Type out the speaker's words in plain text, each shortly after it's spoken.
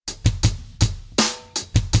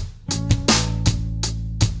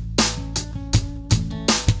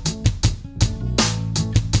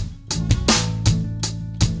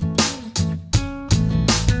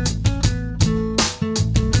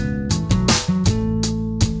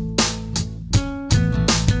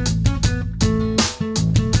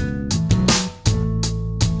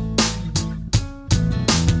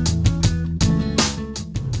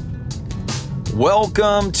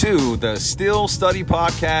Welcome to the Still Study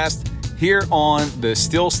Podcast here on the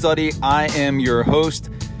Still Study. I am your host,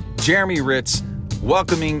 Jeremy Ritz,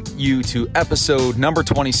 welcoming you to episode number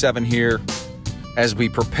 27 here as we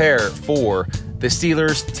prepare for the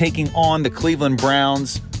Steelers taking on the Cleveland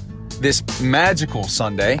Browns this magical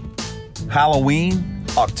Sunday, Halloween,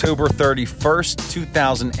 October 31st,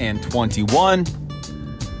 2021.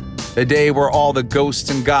 The day where all the ghosts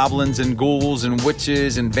and goblins and ghouls and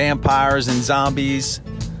witches and vampires and zombies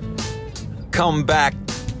come back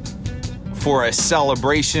for a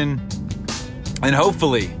celebration. And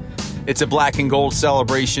hopefully it's a black and gold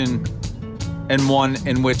celebration and one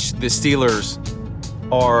in which the Steelers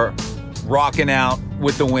are rocking out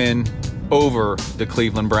with the win over the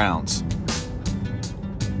Cleveland Browns.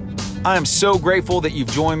 I am so grateful that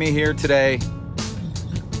you've joined me here today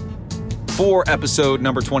for episode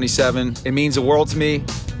number 27. It means the world to me.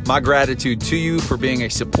 My gratitude to you for being a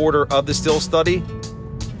supporter of the Still Study.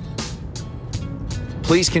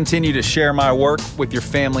 Please continue to share my work with your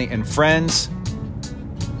family and friends.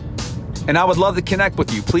 And I would love to connect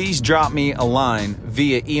with you. Please drop me a line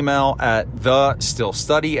via email at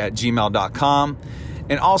thestillstudy@gmail.com.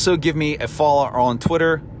 And also give me a follow on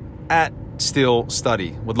Twitter at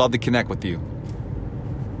stillstudy. Would love to connect with you.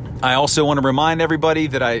 I also want to remind everybody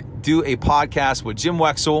that I do a podcast with Jim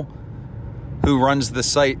Wexell, who runs the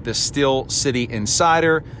site, The Steel City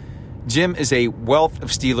Insider. Jim is a wealth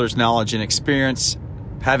of Steelers knowledge and experience,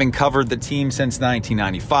 having covered the team since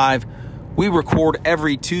 1995. We record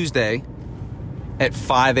every Tuesday at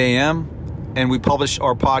 5 a.m., and we publish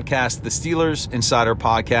our podcast, The Steelers Insider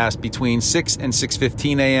Podcast, between 6 and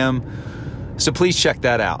 6:15 a.m., so please check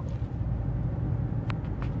that out.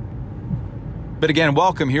 But again,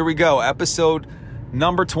 welcome. Here we go. Episode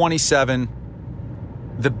number 27.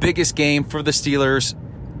 The biggest game for the Steelers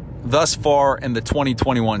thus far in the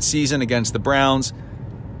 2021 season against the Browns.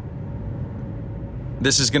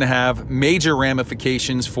 This is going to have major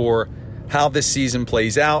ramifications for how this season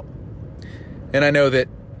plays out. And I know that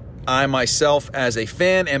I myself, as a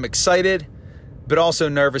fan, am excited, but also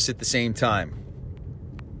nervous at the same time.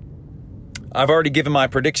 I've already given my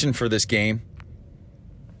prediction for this game.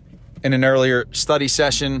 In an earlier study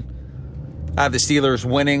session, I have the Steelers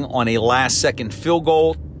winning on a last-second field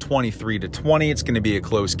goal, 23-20. It's going to be a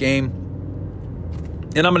close game.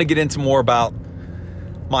 And I'm going to get into more about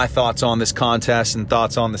my thoughts on this contest and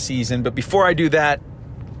thoughts on the season. But before I do that,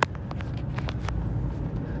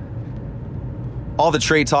 all the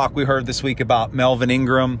trade talk we heard this week about Melvin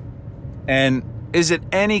Ingram, and is it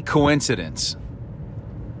any coincidence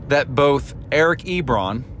that both Eric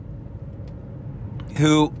Ebron,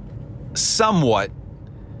 who somewhat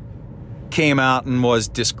came out and was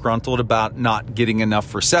disgruntled about not getting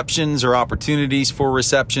enough receptions or opportunities for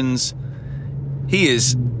receptions, he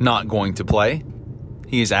is not going to play.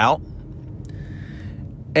 He is out.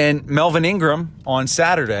 And Melvin Ingram on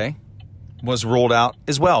Saturday was ruled out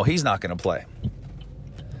as well. He's not going to play.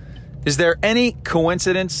 Is there any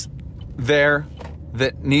coincidence there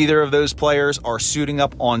that neither of those players are suiting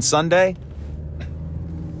up on Sunday?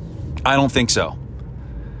 I don't think so.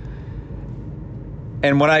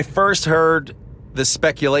 And when I first heard the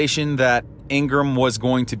speculation that Ingram was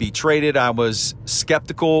going to be traded, I was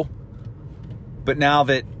skeptical. But now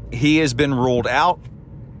that he has been ruled out,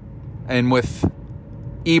 and with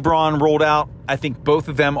Ebron ruled out, I think both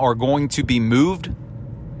of them are going to be moved.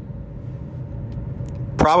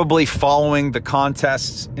 Probably following the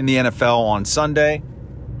contests in the NFL on Sunday.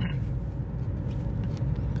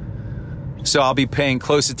 So I'll be paying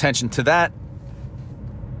close attention to that.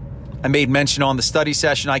 I made mention on the study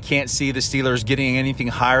session, I can't see the Steelers getting anything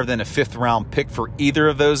higher than a 5th-round pick for either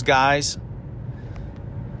of those guys.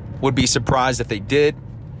 Would be surprised if they did.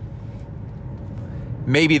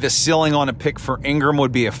 Maybe the ceiling on a pick for Ingram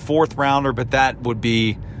would be a 4th-rounder, but that would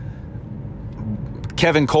be...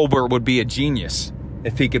 Kevin Colbert would be a genius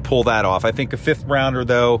if he could pull that off. I think a 5th-rounder,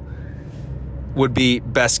 though, would be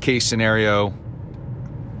best-case scenario,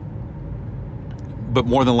 but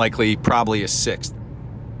more than likely probably a 6th.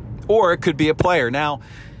 Or it could be a player. Now,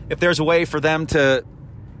 if there's a way for them to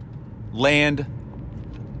land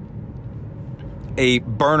a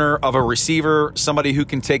burner of a receiver, somebody who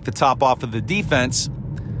can take the top off of the defense,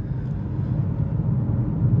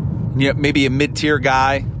 maybe a mid-tier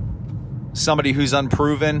guy, somebody who's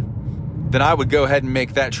unproven, then I would go ahead and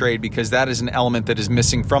make that trade because that is an element that is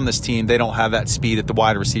missing from this team. They don't have that speed at the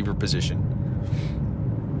wide receiver position.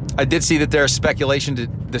 I did see that there's speculation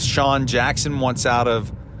that Deshaun Jackson wants out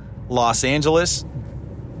of Los Angeles,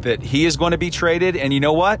 that he is going to be traded. And you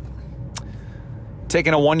know what?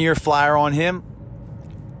 Taking a 1-year flyer on him,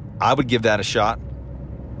 I would give that a shot.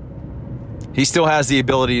 He still has the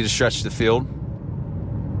ability to stretch the field.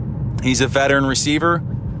 He's a veteran receiver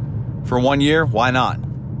for 1 year. Why not?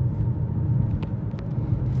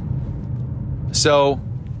 So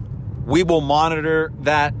we will monitor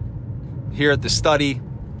that here at the study,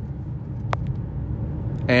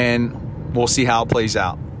 and we'll see how it plays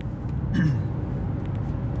out.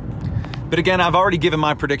 But again, I've already given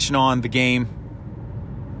my prediction on the game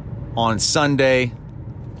on Sunday.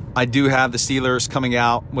 I do have the Steelers coming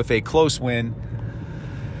out with a close win.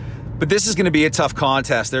 But this is going to be a tough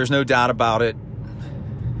contest. There's no doubt about it.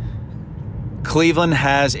 Cleveland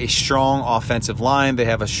has a strong offensive line. They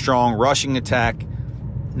have a strong rushing attack.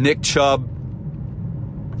 Nick Chubb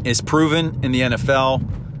is proven in the NFL.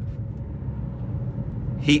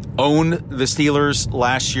 He owned the Steelers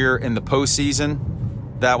last year in the postseason.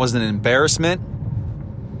 That was an embarrassment.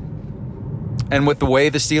 And with the way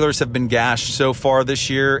the Steelers have been gashed so far this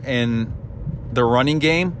year in the running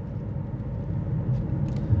game,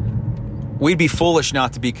 we'd be foolish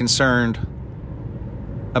not to be concerned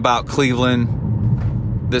about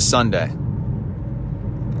Cleveland this Sunday.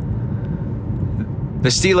 The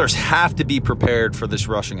Steelers have to be prepared for this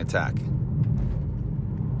rushing attack.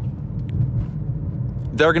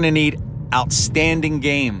 They're going to need outstanding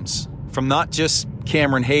games from not just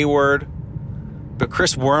Cameron Hayward, but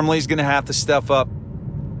Chris Wormley's going to have to step up.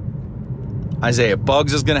 Isaiah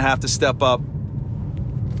Buggs is going to have to step up.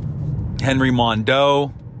 Henry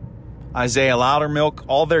Mondeau, Isaiah Loudermilk,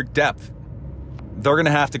 all their depth. They're going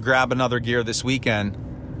to have to grab another gear this weekend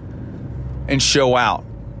and show out.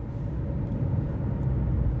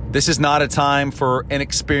 This is not a time for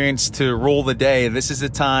inexperience to rule the day. This is a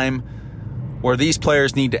time where these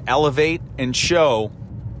players need to elevate and show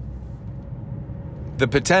the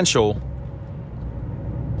potential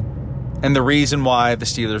and the reason why the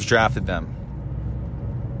Steelers drafted them.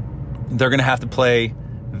 They're going to have to play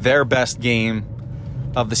their best game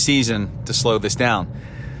of the season to slow this down.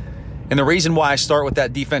 And the reason why I start with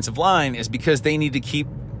that defensive line is because they need to keep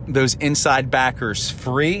those inside backers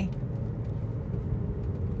free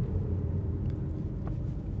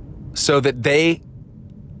so that they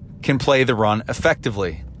can play the run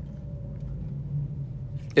effectively.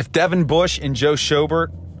 If Devin Bush and Joe Schobert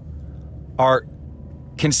are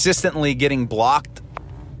consistently getting blocked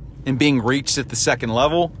and being reached at the second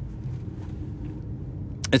level,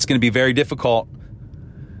 it's going to be very difficult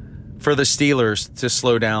for the Steelers to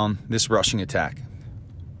slow down this rushing attack.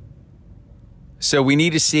 So we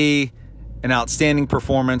need to see an outstanding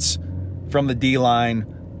performance from the D-line.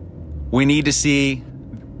 We need to see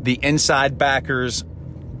the inside backers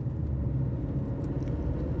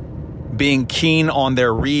being keen on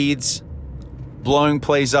their reads, blowing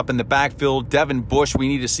plays up in the backfield. Devin Bush, we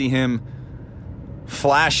need to see him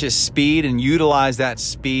flash his speed and utilize that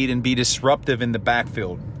speed and be disruptive in the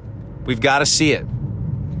backfield. We've got to see it.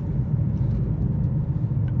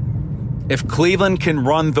 If Cleveland can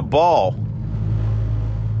run the ball,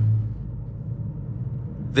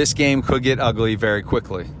 this game could get ugly very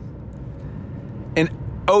quickly. And,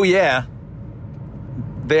 oh yeah,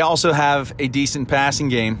 they also have a decent passing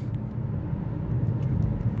game.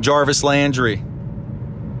 Jarvis Landry.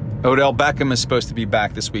 Odell Beckham is supposed to be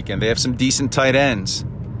back this weekend. They have some decent tight ends.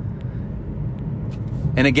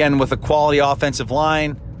 And again, with a quality offensive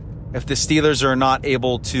line, if the Steelers are not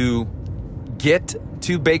able to get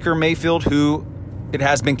to Baker Mayfield, who it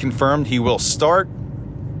has been confirmed he will start,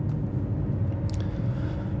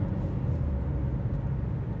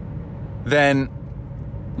 then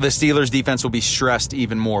the Steelers defense will be stressed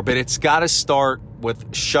even more. But it's got to start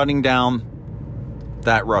with shutting down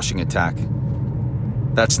that rushing attack.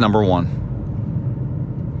 That's number one.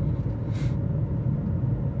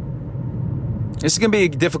 This is going to be a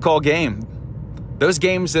difficult game. Those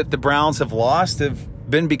games that the Browns have lost have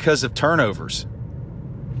been because of turnovers.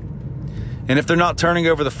 And if they're not turning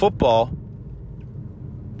over the football,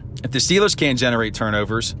 if the Steelers can't generate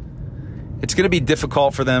turnovers, it's going to be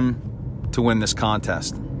difficult for them to win this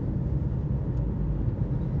contest.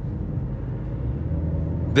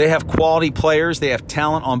 They have quality players. They have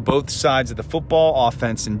talent on both sides of the football,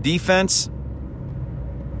 offense and defense.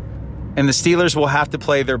 And the Steelers will have to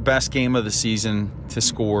play their best game of the season to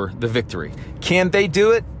score the victory. Can they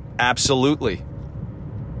do it? Absolutely.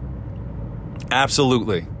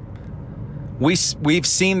 Absolutely. We've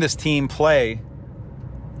seen this team play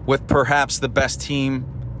with perhaps the best team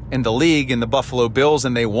in the league in the Buffalo Bills,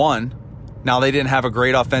 and they won. Now, they didn't have a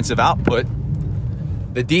great offensive output.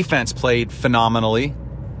 The defense played phenomenally.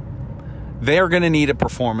 They're going to need a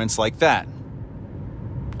performance like that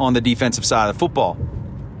on the defensive side of the football.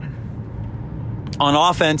 On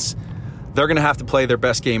offense, they're going to have to play their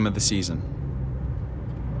best game of the season.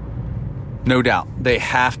 No doubt. They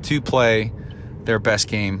have to play their best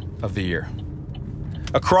game of the year.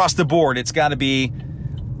 Across the board, it's got to be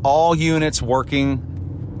all units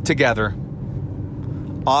working together.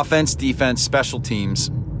 Offense, defense, special teams.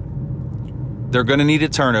 They're going to need a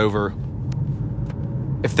turnover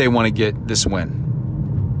if they want to get this win.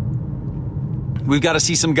 We've got to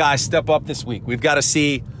see some guys step up this week. We've got to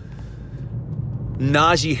see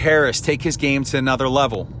Najee Harris take his game to another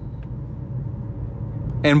level.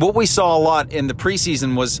 And what we saw a lot in the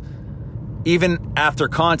preseason was even after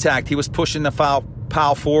contact, he was pushing the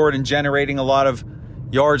foul forward and generating a lot of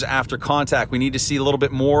yards after contact. We need to see a little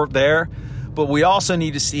bit more there, but we also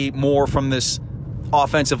need to see more from this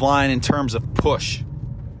offensive line in terms of push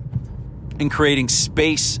and creating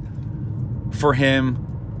space for him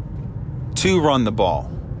to run the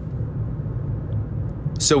ball.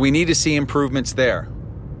 So we need to see improvements there.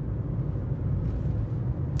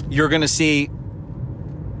 You're going to see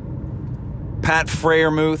Pat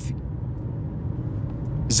Freiermuth,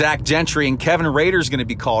 Zach Gentry, and Kevin Rader's going to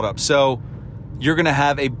be called up. So you're going to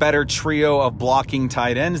have a better trio of blocking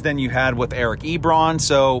tight ends than you had with Eric Ebron.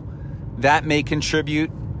 So that may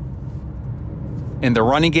contribute in the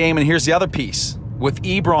running game. And here's the other piece. With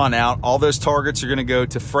Ebron out, all those targets are going to go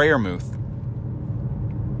to Freiermuth.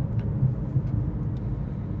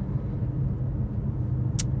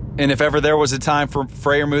 And if ever there was a time for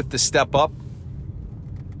Freiermuth to step up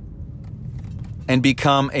and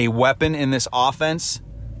become a weapon in this offense,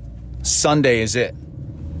 Sunday is it.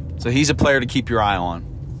 So he's a player to keep your eye on.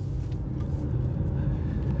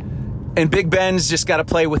 And Big Ben's just got to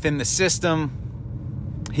play within the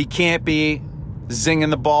system. He can't be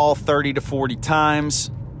zinging the ball 30 to 40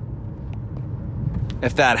 times.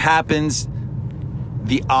 If that happens,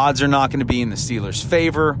 the odds are not going to be in the Steelers'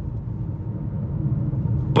 favor.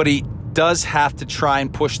 But he does have to try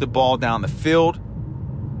and push the ball down the field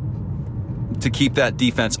to keep that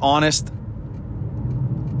defense honest.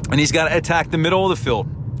 And he's got to attack the middle of the field,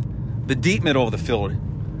 the deep middle of the field.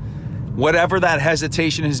 Whatever that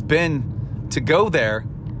hesitation has been to go there,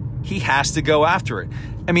 he has to go after it.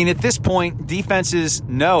 I mean, at this point, defenses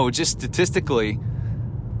know, just statistically,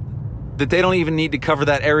 that they don't even need to cover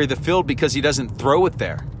that area of the field because he doesn't throw it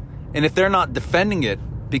there. And if they're not defending it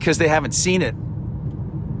because they haven't seen it,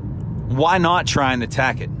 why not try and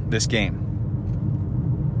attack it this game?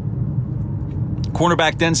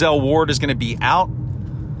 Cornerback Denzel Ward is going to be out,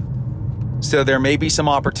 so there may be some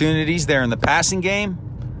opportunities there in the passing game.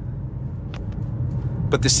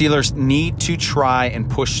 But the Steelers need to try and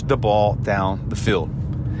push the ball down the field.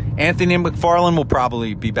 Anthony McFarland will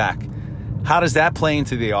probably be back. How does that play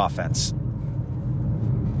into the offense?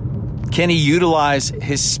 Can he utilize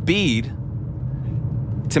his speed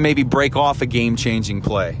to maybe break off a game-changing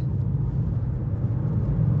play?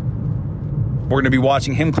 We're going to be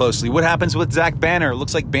watching him closely. What happens with Zach Banner? It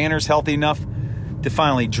looks like Banner's healthy enough to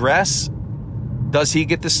finally dress. Does he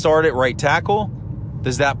get the start at right tackle?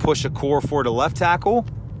 Does that push a core forward to left tackle?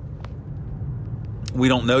 We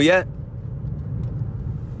don't know yet.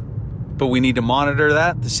 But we need to monitor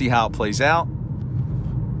that to see how it plays out.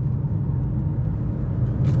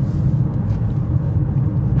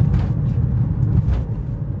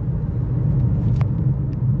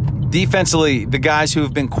 Defensively, the guys who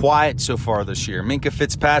have been quiet so far this year, Minkah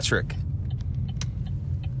Fitzpatrick,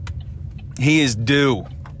 he is due.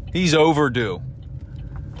 He's overdue.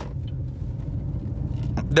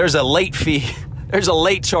 There's a late fee. There's a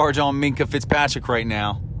late charge on Minkah Fitzpatrick right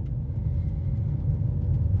now.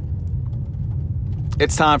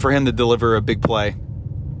 It's time for him to deliver a big play.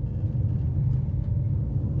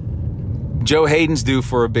 Joe Hayden's due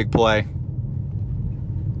for a big play.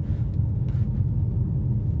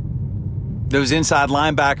 Those inside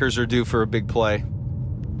linebackers are due for a big play.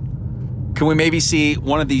 Can we maybe see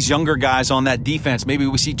one of these younger guys on that defense? Maybe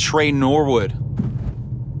we see Trey Norwood,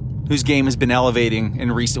 whose game has been elevating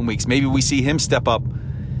in recent weeks. Maybe we see him step up,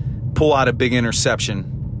 pull out a big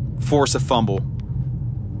interception, force a fumble.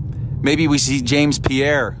 Maybe we see James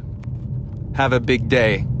Pierre have a big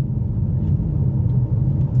day.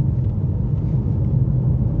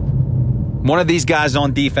 One of these guys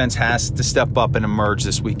on defense has to step up and emerge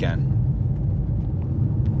this weekend.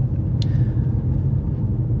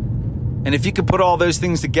 And if you could put all those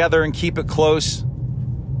things together and keep it close,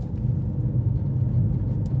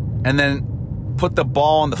 and then put the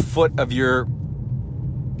ball on the foot of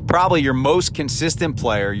probably your most consistent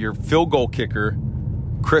player, your field goal kicker,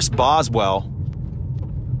 Chris Boswell,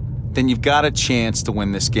 then you've got a chance to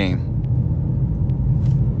win this game.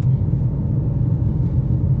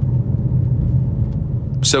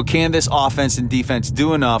 So can this offense and defense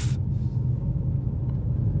do enough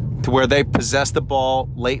to where they possess the ball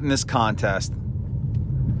late in this contest.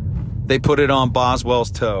 They put it on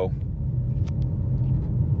Boswell's toe,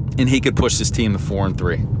 and he could push this team to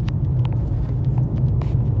 4-3.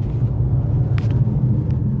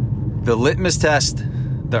 The litmus test,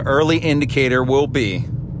 the early indicator will be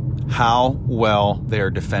how well they are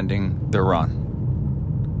defending the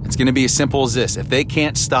run. It's going to be as simple as this. If they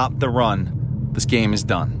can't stop the run, this game is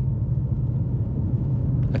done.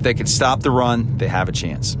 If they can stop the run, they have a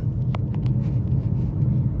chance.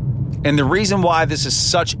 And the reason why this is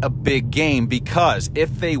such a big game, because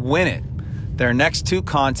if they win it, their next two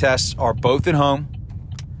contests are both at home.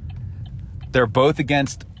 They're both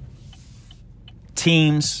against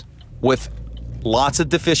teams with lots of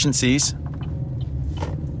deficiencies.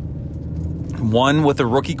 One with a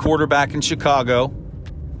rookie quarterback in Chicago.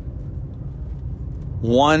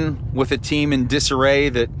 One with a team in disarray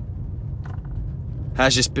that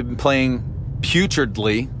has just been playing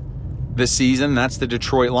putridly this season. That's the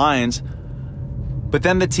Detroit Lions. But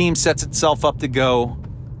then the team sets itself up to go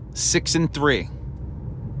 6-3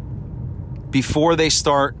 before they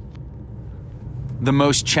start the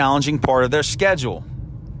most challenging part of their schedule.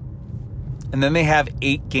 And then they have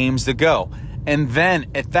 8 games to go. And then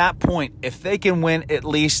at that point, if they can win at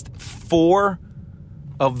least 4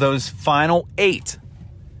 of those final 8,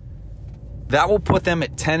 that will put them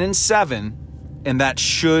at 10-7, and that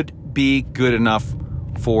should be good enough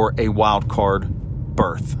for a wild card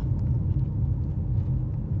berth.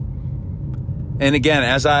 And again,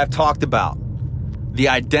 as I've talked about, the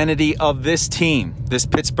identity of this team, this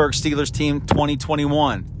Pittsburgh Steelers team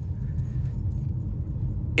 2021,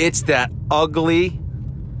 it's that ugly,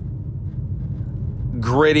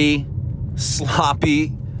 gritty,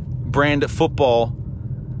 sloppy brand of football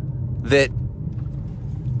that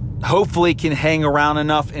hopefully can hang around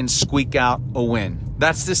enough and squeak out a win.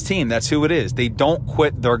 That's this team. That's who it is. They don't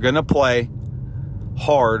quit. They're going to play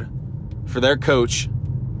hard for their coach.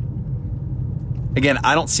 Again,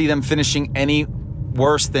 I don't see them finishing any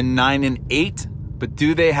worse than 9-8, but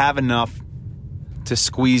do they have enough to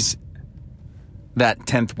squeeze that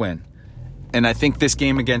 10th win? And I think this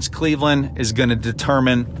game against Cleveland is going to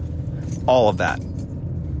determine all of that.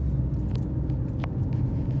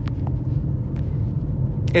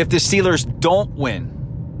 If the Steelers don't win,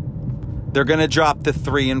 they're going to drop to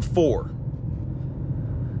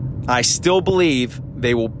 3-4. I still believe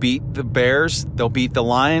they will beat the Bears. They'll beat the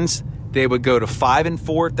Lions. They would go to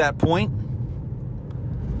 5-4 at that point.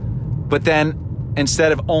 But then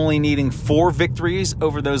instead of only needing 4 victories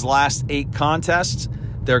over those last 8 contests,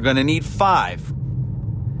 they're going to need 5.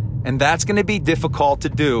 And that's going to be difficult to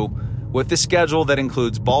do with the schedule that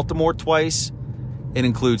includes Baltimore twice. It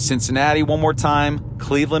includes Cincinnati one more time,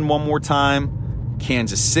 Cleveland one more time,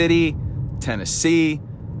 Kansas City, Tennessee,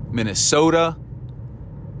 Minnesota.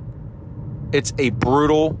 It's a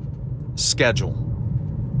brutal schedule.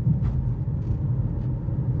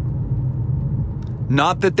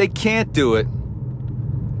 Not that they can't do it,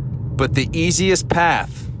 but the easiest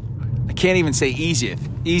path, I can't even say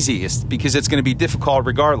easiest because it's going to be difficult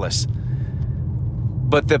regardless,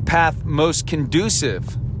 but the path most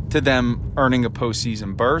conducive to them earning a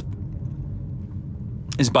postseason berth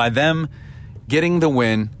is by them getting the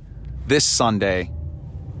win this Sunday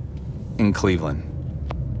in Cleveland.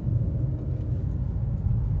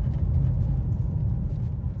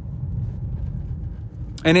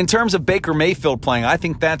 And in terms of Baker Mayfield playing, I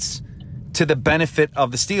think that's to the benefit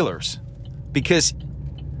of the Steelers. Because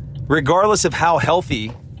regardless of how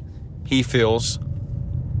healthy he feels,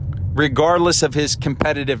 regardless of his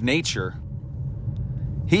competitive nature,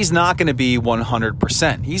 he's not going to be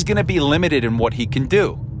 100%. He's going to be limited in what he can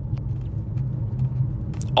do.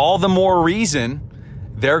 All the more reason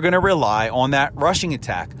they're going to rely on that rushing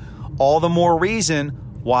attack. All the more reason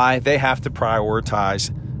why they have to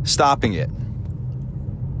prioritize stopping it.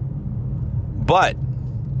 But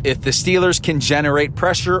if the Steelers can generate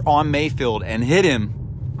pressure on Mayfield and hit him,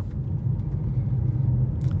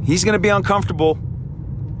 he's going to be uncomfortable,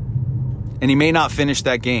 and he may not finish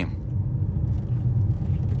that game.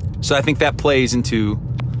 So I think that plays into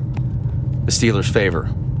the Steelers' favor.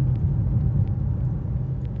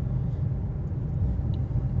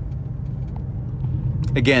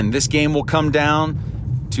 Again, this game will come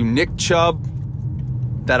down to Nick Chubb,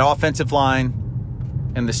 that offensive line,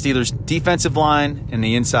 and the Steelers' defensive line and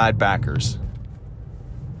the inside backers.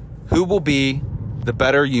 Who will be the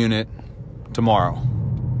better unit tomorrow?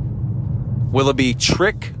 Will it be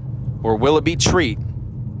trick or will it be treat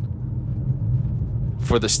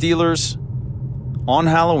for the Steelers on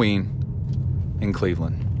Halloween in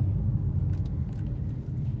Cleveland?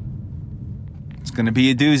 It's going to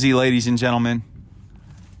be a doozy, ladies and gentlemen.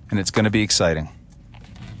 and it's going to be exciting.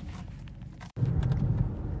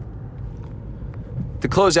 To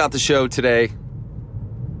close out the show today,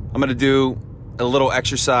 I'm going to do a little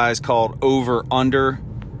exercise called over-under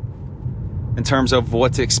in terms of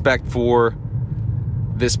what to expect for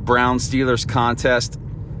this Browns-Steelers contest.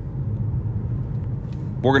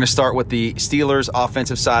 We're going to start with the Steelers'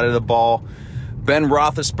 offensive side of the ball. Ben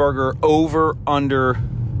Roethlisberger over under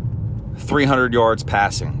 300 yards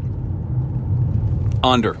passing.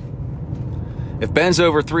 Under. If Ben's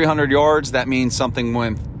over 300 yards, that means something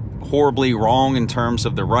went horribly wrong in terms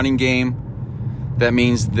of the running game. That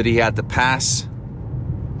means that he had to pass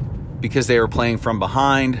because they were playing from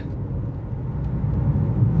behind.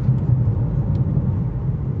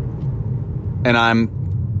 And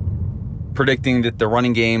I'm predicting that the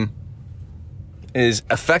running game is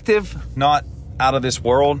effective, not out of this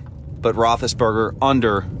world, but Roethlisberger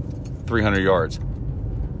under 300 yards.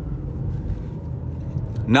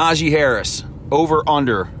 Najee Harris, over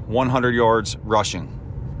under 100 yards rushing.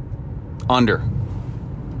 Under.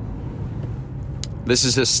 This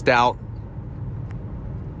is a stout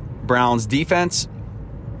Browns defense.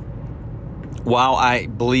 While I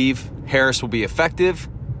believe Harris will be effective,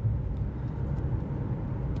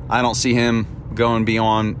 I don't see him going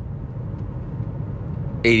beyond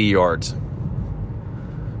 80 yards.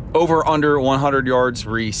 Over under 100 yards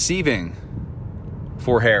receiving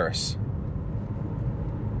for Harris.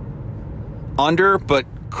 Under, but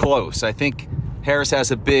close. I think Harris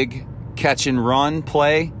has a big catch and run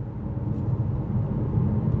play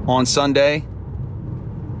on Sunday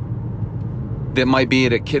that might be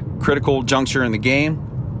at a critical juncture in the game.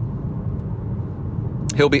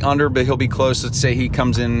 He'll be under, but he'll be close. Let's say he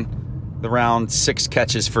comes in around 6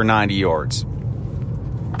 catches for 90 yards.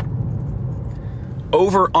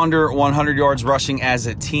 Over under 100 yards rushing as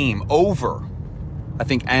a team. Over. I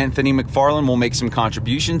think Anthony McFarland will make some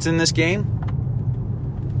contributions in this game.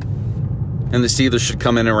 And the Steelers should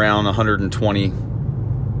come in around 120,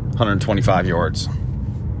 125 yards.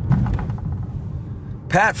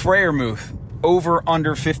 Pat Freiermuth, over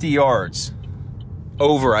under 50 yards.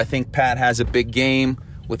 Over. I think Pat has a big game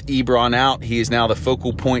with Ebron out. He is now the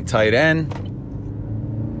focal point tight end.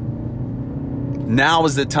 Now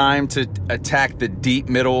is the time to attack the deep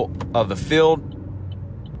middle of the field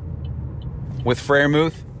with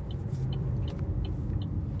Freiermuth.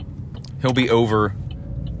 He'll be over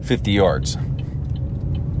 50 yards.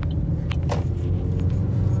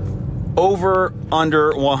 Over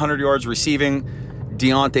under 100 yards receiving,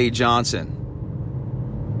 Deontay Johnson.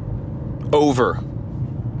 Over.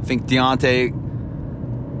 I think Deontay,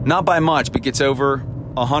 not by much, but gets over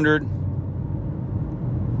 100.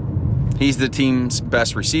 He's the team's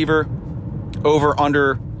best receiver. Over,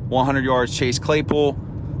 under 100 yards, Chase Claypool.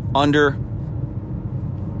 Under.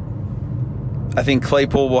 I think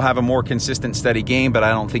Claypool will have a more consistent, steady game, but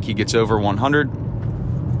I don't think he gets over 100.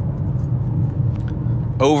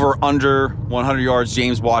 Over, under 100 yards,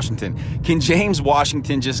 James Washington. Can James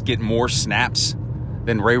Washington just get more snaps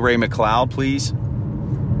than Ray McCloud, please?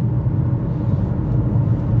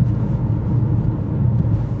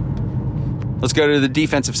 Let's go to the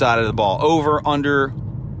defensive side of the ball. Over, under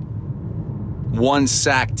 1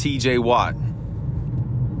 sack, TJ Watt.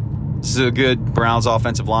 This is a good Browns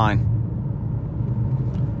offensive line.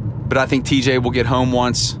 But I think TJ will get home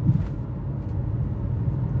once.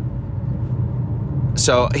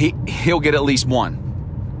 So he'll get at least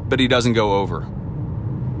 1. But he doesn't go over.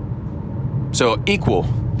 So equal.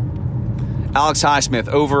 Alex Highsmith,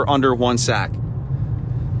 over, under 1 sack.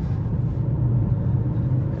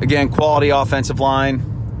 Again, quality offensive line.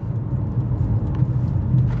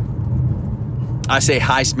 I say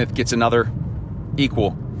Highsmith gets another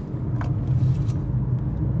equal.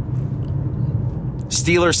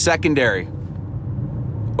 Steelers secondary.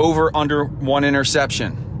 Over, under 1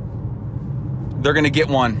 interception. They're going to get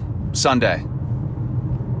one Sunday.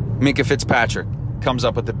 Minkah Fitzpatrick comes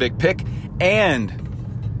up with the big pick.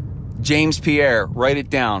 And James Pierre, write it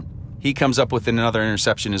down. He comes up with another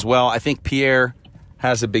interception as well. I think Pierre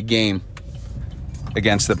has a big game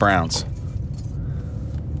against the Browns.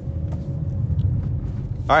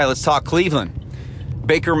 All right, let's talk Cleveland.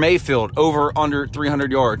 Baker Mayfield, over, under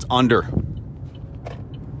 300 yards. Under.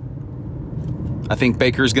 I think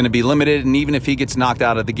Baker's going to be limited, and even if he gets knocked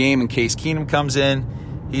out of the game in case Keenum comes in,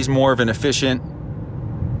 he's more of an efficient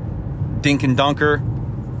dink and dunker.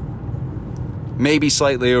 Maybe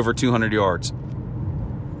slightly over 200 yards.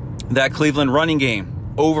 That Cleveland running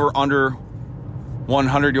game, over, under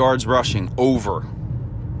 100 yards rushing. Over.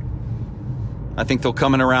 I think they'll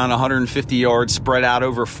come in around 150 yards, spread out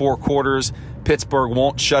over 4 quarters. Pittsburgh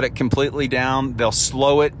won't shut it completely down. They'll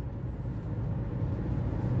slow it.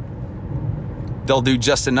 They'll do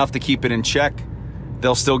just enough to keep it in check.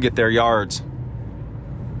 They'll still get their yards.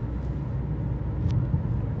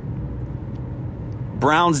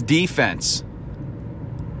 Browns defense.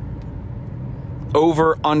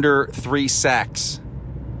 Over under 3 sacks.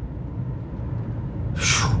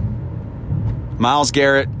 Myles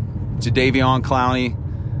Garrett, Jadeveon Clowney.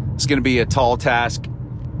 It's going to be a tall task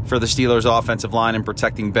for the Steelers' offensive line in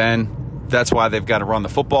protecting Ben. That's why they've got to run the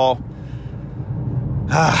football.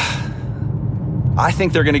 I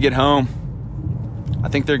think they're going to get home. I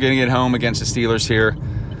think they're going to get home against the Steelers here.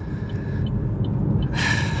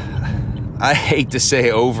 I hate to say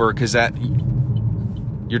over because that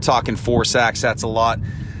you're talking 4 sacks. That's a lot.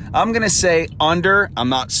 I'm going to say under. I'm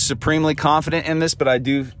not supremely confident in this, but I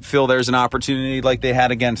do feel there's an opportunity like they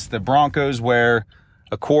had against the Broncos where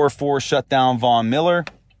a core 4 shut down Von Miller.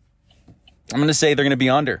 I'm going to say they're going to be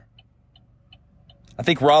under. I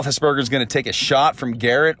think Roethlisberger's going to take a shot from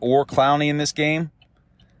Garrett or Clowney in this game.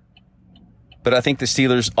 But I think the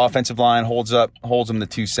Steelers' offensive line holds them to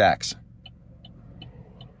 2 sacks.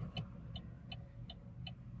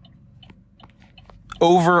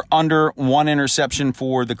 Over, under 1 interception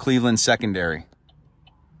for the Cleveland secondary.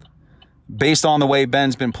 Based on the way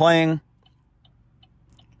Ben's been playing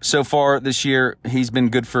so far this year, he's been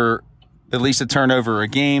good for at least a turnover a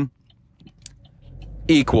game.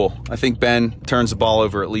 Equal. I think Ben turns the ball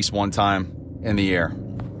over at least 1 time in the air.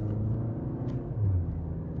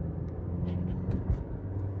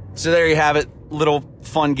 So there you have it. Little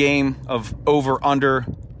fun game of over, under.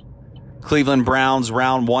 Cleveland Browns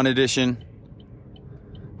round 1 edition.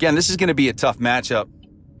 Again, this is going to be a tough matchup.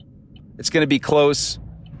 It's going to be close.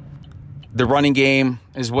 The running game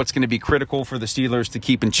is what's going to be critical for the Steelers to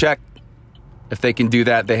keep in check. If they can do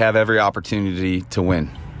that, they have every opportunity to win.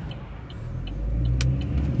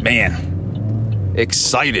 Man,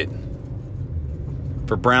 excited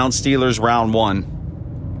for Browns-Steelers round 1.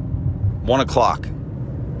 1 o'clock.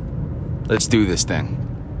 Let's do this thing.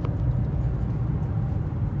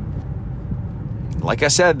 Like I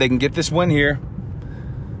said, they can get this win here.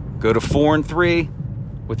 Go to 4-3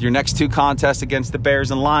 with your next 2 contests against the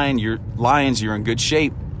Bears and Lions. You're in good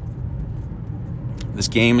shape. This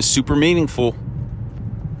game is super meaningful.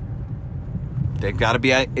 They've got to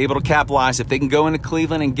be able to capitalize. If they can go into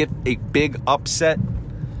Cleveland and get a big upset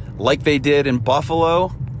like they did in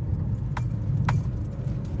Buffalo,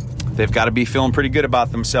 they've got to be feeling pretty good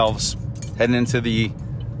about themselves heading into the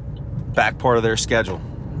back part of their schedule.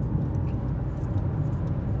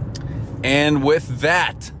 And with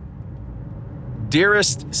that,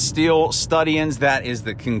 dearest Steel Studians, that is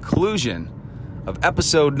the conclusion of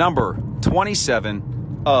episode number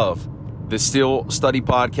 27 of the Steel Study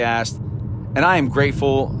Podcast. And I am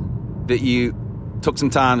grateful that you took some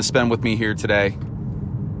time to spend with me here today.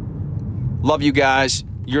 Love you guys.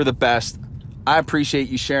 You're the best. I appreciate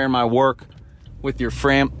you sharing my work with your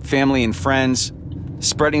family and friends,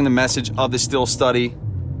 spreading the message of the Steel Study,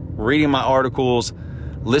 reading my articles,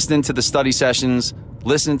 listening to the study sessions,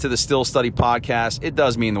 listening to the Steel Study Podcast. It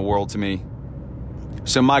does mean the world to me.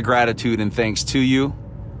 So my gratitude and thanks to you.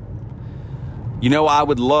 You know, I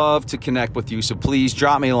would love to connect with you, so please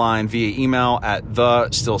drop me a line via email at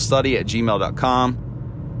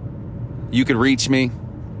thesteelstudy@gmail.com. You could reach me.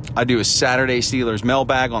 I do a Saturday Steelers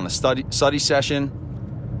mailbag on the study session.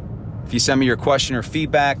 If you send me your question or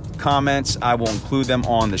feedback, comments, I will include them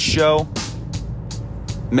on the show.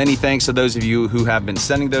 Many thanks to those of you who have been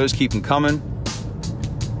sending those. Keep them coming.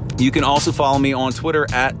 You can also follow me on Twitter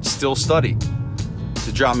at StillStudy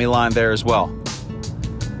to drop me a line there as well.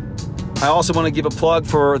 I also want to give a plug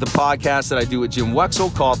for the podcast that I do with Jim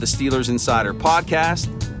Wexel called the Steelers Insider Podcast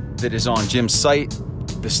that is on Jim's site,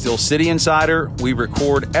 the Steel City Insider. We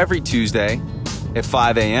record every Tuesday at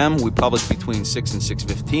 5 a.m. We publish between 6 and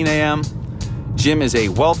 6:15 a.m. Jim is a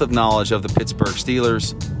wealth of knowledge of the Pittsburgh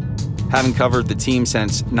Steelers, having covered the team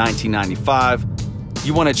since 1995.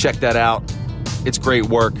 You want to check that out. It's great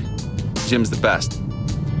work. Jim's the best.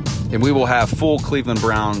 And we will have full Cleveland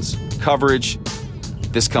Browns coverage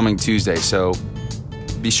this coming Tuesday, so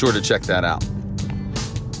be sure to check that out.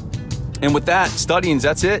 And with that, Studians,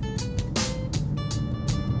 that's it.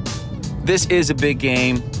 This is a big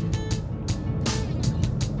game,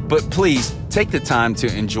 but please take the time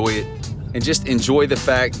to enjoy it and just enjoy the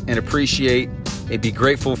fact and appreciate and be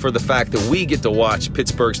grateful for the fact that we get to watch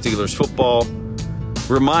Pittsburgh Steelers football.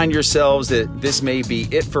 Remind yourselves that this may be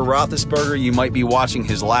it for Roethlisberger. You might be watching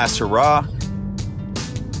his last hurrah.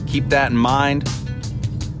 Keep that in mind,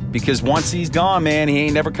 because once he's gone, man, he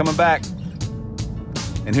ain't never coming back.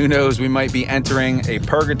 And who knows, we might be entering a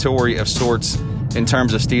purgatory of sorts in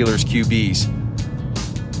terms of Steelers QBs.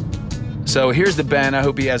 So here's to Ben. I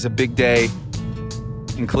hope he has a big day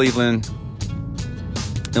in Cleveland.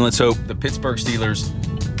 And let's hope the Pittsburgh Steelers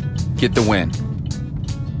get the win.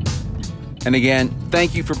 And again,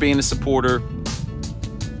 thank you for being a supporter.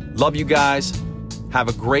 Love you guys. Have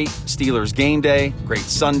a great Steelers game day, great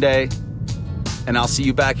Sunday. And I'll see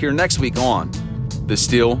you back here next week on the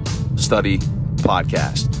Steel Study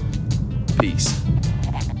Podcast. Peace.